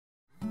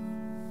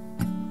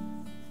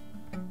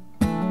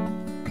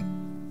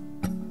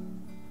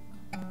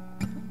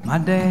My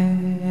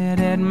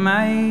dad at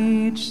my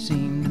age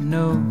seemed to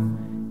know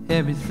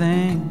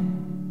everything.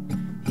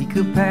 He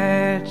could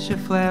patch a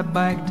flat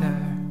bike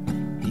tire,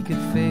 he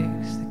could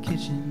fix the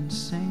kitchen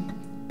sink.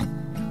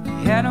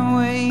 He had a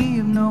way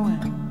of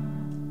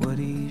knowing what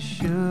he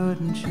should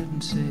and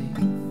shouldn't say.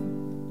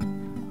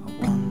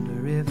 I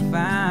wonder if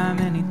I'm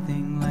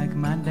anything like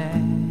my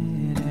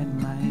dad at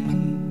my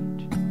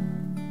age.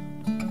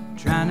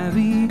 Trying to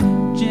be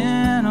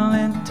gentle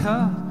and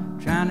tough,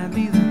 trying to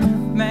be the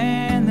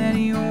man that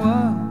he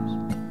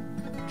was,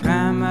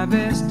 trying my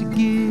best to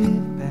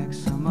give back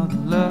some of the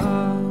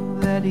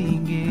love that he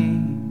gave.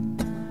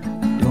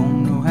 I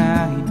don't know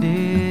how he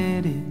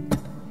did it,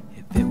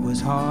 if it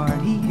was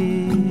hard he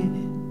hid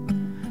it.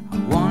 I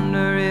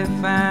wonder if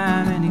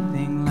I'm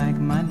anything like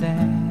my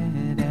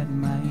dad at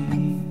my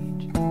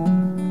age.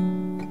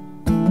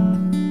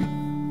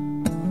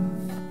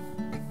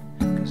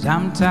 'Cause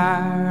I'm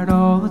tired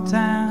all the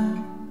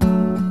time,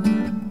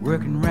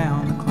 working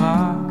round the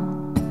clock.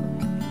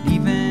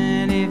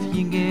 Even if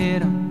you get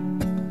them,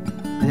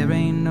 there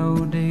ain't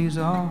no days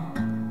off.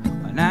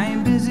 When I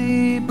ain't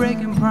busy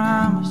breaking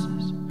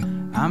promises,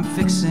 I'm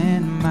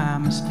fixing my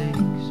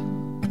mistakes.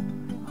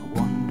 I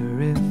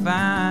wonder if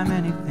I'm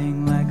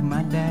anything like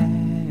my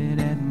dad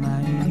at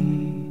my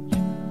age.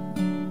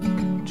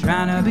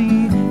 Trying to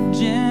be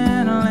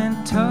gentle and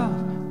tough,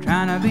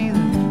 trying to be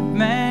the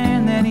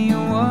man that he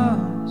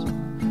was,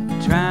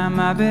 trying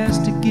my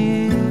best to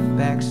give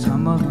back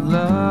some of the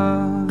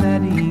love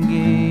that he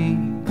gave.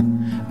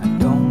 I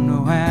don't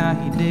know how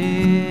he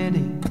did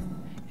it,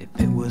 if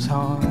it was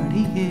hard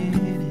he hid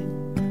it.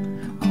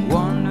 I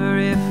wonder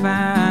if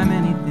I'm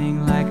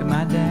anything like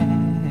my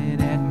dad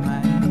at my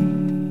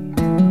age.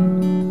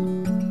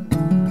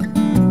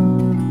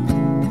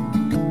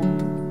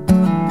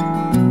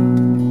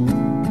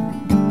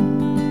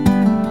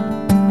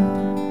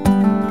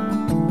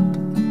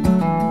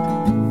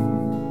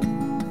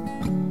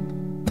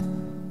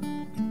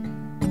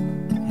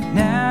 And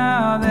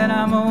now that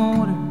I'm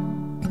older,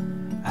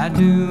 I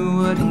do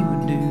what he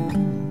would do.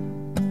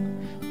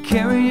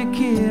 Carry a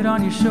kid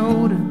on your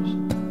shoulders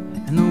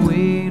and the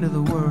weight of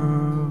the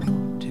world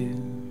too.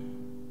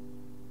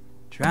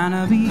 Trying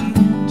to be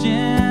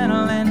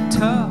gentle and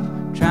tough,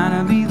 trying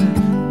to be the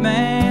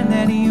man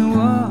that he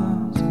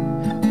was,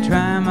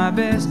 trying my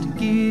best to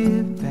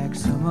give back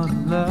some of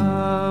the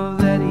love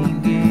that he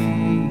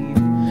gave.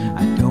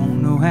 I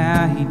don't know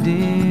how he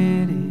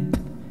did it,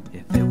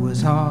 if it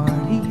was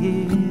hard he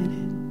hid